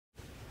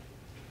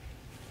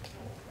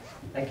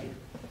Thank you.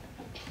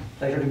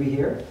 Pleasure to be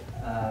here.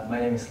 My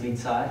name is Lee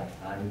Tsai.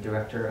 I'm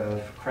director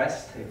of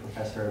CREST, a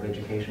professor of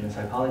education and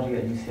psychology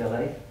at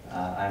UCLA.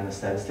 I'm a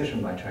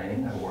statistician by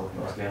training. I work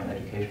mostly on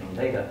educational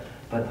data,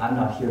 but I'm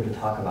not here to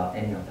talk about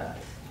any of that.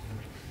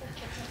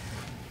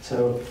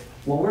 So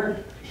what we're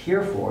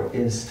here for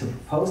is to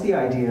propose the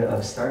idea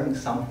of starting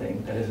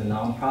something that is a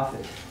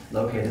nonprofit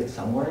located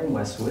somewhere in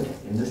Westwood,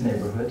 in this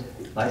neighborhood,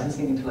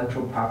 licensing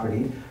intellectual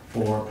property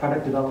for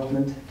product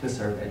development to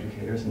serve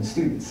educators and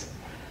students.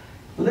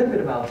 A little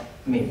bit about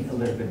me, a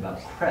little bit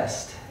about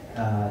CREST,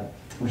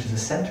 which is a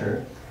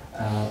center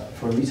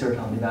for research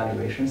on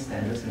evaluation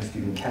standards and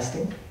student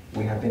testing.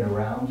 We have been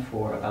around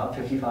for about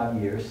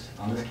 55 years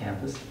on this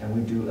campus, and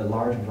we do a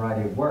large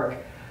variety of work,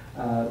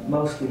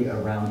 mostly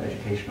around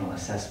educational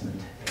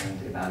assessment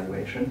and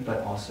evaluation,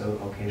 but also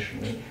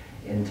occasionally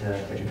into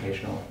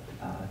educational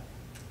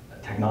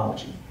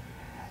technology.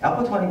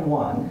 Alpha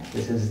 21,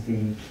 this is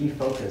the key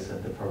focus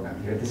of the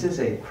program here. This is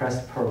a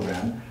CREST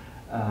program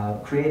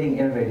creating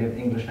innovative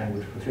English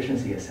language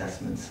proficiency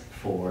assessments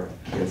for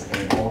kids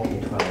in all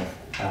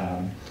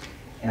K-12.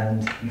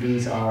 And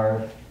these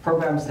are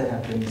programs that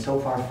have been so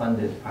far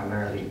funded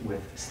primarily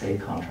with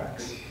state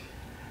contracts.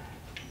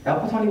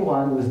 Alpha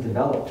 21 was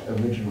developed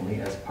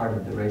originally as part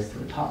of the Race to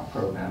the Top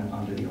program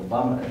under the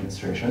Obama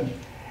administration.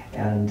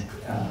 And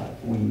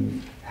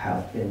we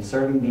have been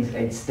serving these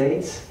 8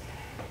 states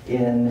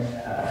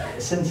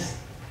since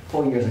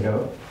 4 years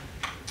ago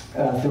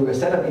through a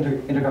set of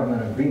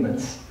intergovernmental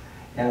agreements.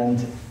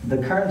 And the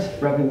current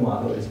revenue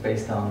model is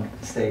based on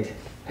state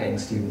paying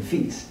student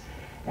fees.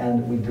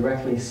 And we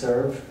directly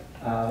serve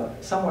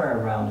somewhere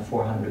around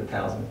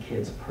 400,000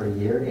 kids per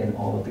year in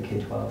all of the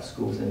K-12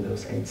 schools in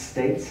those 8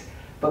 states.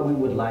 But we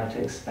would like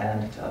to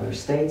expand to other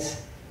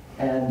states.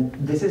 And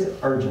this is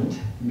urgent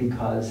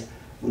because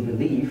we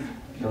believe,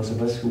 those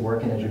of us who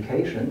work in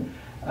education,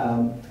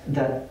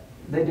 that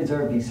they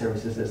deserve these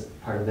services as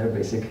part of their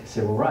basic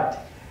civil right.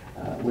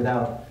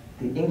 Without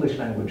the English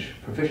language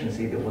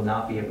proficiency, they will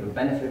not be able to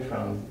benefit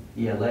from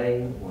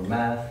ELA or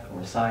math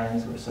or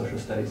science or social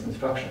studies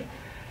instruction.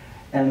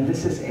 And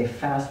this is a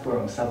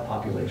fast-growing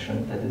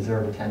subpopulation that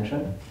deserve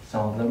attention.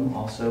 Some of them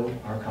also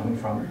are coming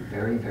from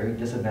very, very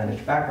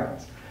disadvantaged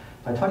backgrounds.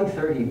 By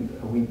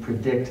 2030, we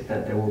predict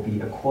that there will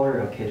be a quarter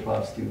of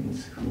K-12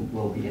 students who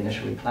will be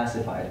initially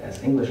classified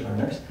as English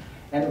learners.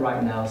 And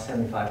right now,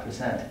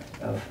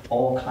 75% of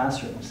all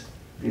classrooms,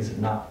 these are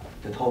not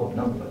the total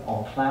number, but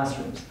all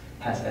classrooms,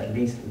 has at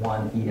least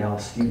one EL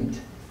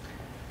student.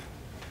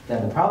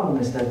 Then the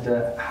problem is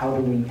that how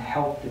do we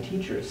help the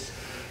teachers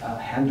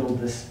handle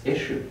this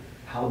issue?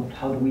 How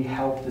do we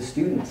help the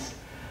students?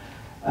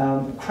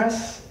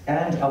 CREST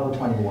and Alpha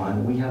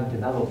 21, we have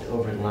developed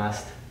over the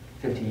last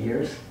 50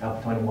 years,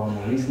 Alpha 21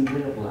 more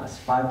recently, over the last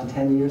 5 to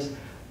 10 years,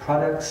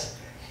 products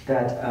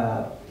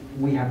that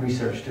we have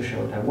researched to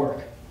show that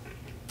work.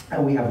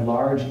 And we have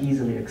large,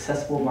 easily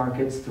accessible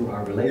markets through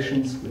our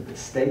relations with the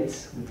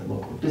states, with the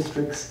local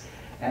districts,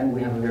 and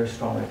we have a very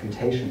strong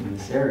reputation in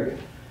this area.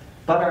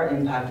 But our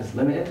impact is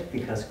limited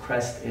because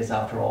CREST is,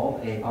 after all,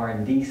 a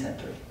R&D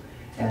center.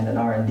 And an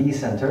R&D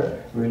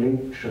center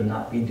really should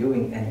not be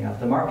doing any of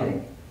the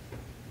marketing.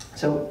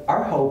 So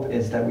our hope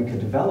is that we could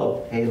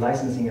develop a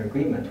licensing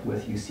agreement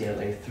with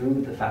UCLA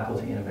through the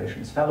Faculty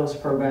Innovations Fellows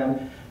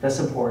Program that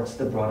supports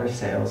the broader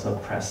sales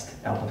of CREST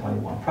Alpha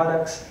 21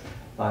 products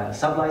via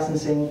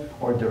sub-licensing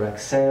or direct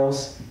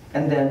sales,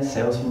 and then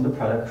sales from the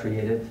product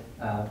created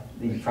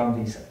from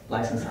these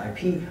licensed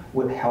IP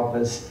would help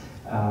us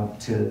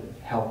to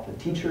help the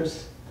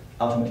teachers,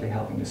 ultimately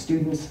helping the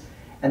students,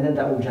 and then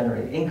that will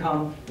generate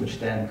income, which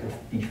then could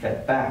be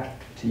fed back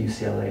to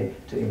UCLA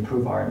to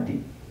improve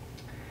R&D.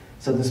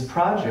 So this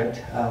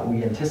project,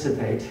 we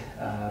anticipate,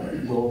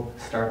 will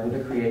start with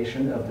the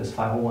creation of this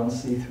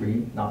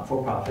 501c3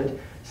 not-for-profit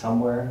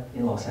somewhere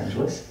in Los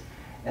Angeles.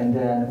 And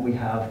then we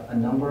have a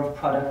number of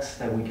products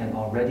that we can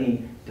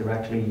already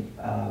directly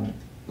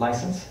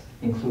license,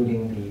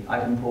 including the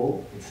item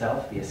pool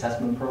itself, the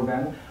assessment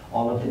program,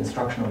 all of the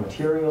instructional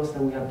materials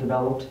that we have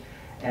developed,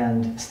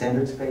 and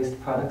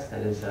standards-based products,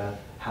 that is,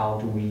 how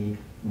do we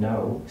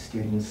know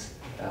students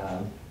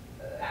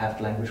have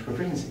language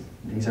proficiency.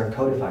 These are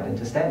codified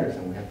into standards,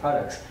 and we have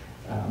products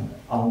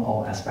on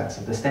all aspects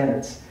of the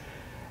standards.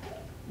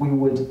 We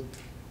would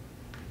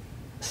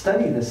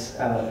study this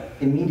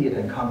immediate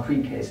and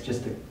concrete case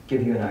just to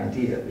give you an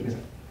idea, because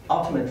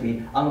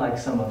ultimately, unlike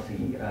some of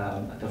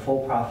the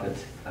for-profit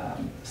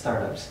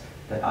startups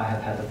that I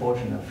have had the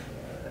fortune of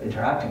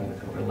interacting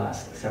with over the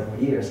last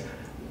several years,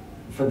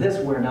 for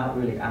this, we're not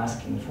really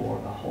asking for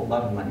a whole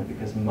lot of money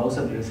because most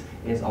of this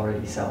is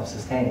already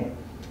self-sustaining.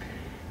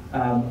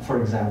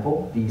 For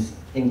example, these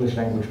English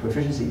language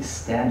proficiency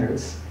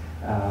standards,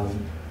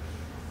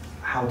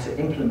 how to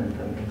implement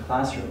them in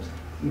classrooms.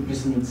 You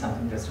just need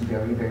something that's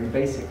very, very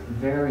basic,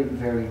 very,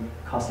 very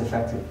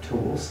cost-effective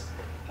tools.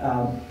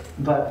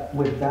 But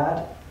with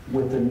that,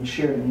 with the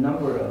sheer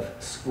number of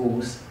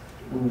schools,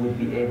 we would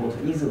be able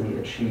to easily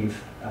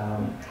achieve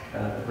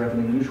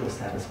revenue neutral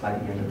status by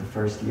the end of the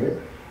first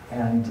year.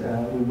 and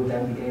we would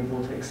then be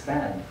able to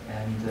expand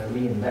and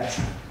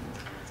reinvest.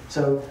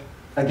 So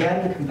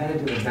again, the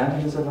competitive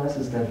advantages of us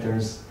is that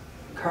there's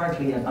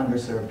currently an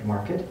underserved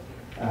market,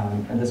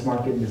 and this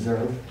market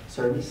deserves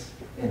service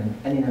in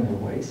any number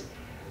of ways.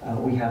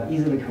 We have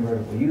easily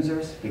convertible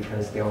users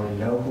because they already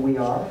know who we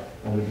are,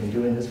 and we've been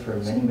doing this for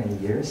many, many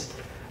years.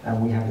 And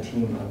we have a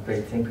team of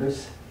great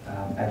thinkers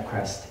at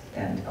Crest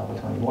and Alpha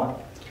 21.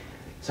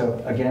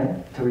 So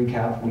again, to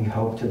recap, we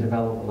hope to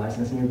develop a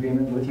licensing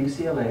agreement with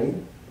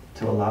UCLA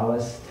to allow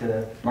us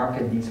to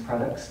market these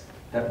products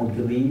that we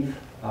believe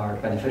are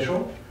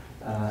beneficial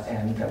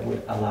and that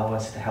would allow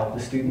us to help the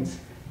students,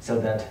 so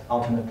that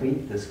ultimately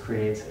this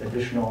creates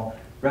additional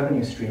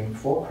revenue stream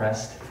for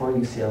Crest, for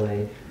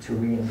UCLA, to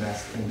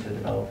reinvest into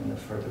development of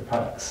further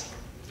products.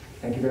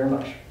 Thank you very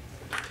much.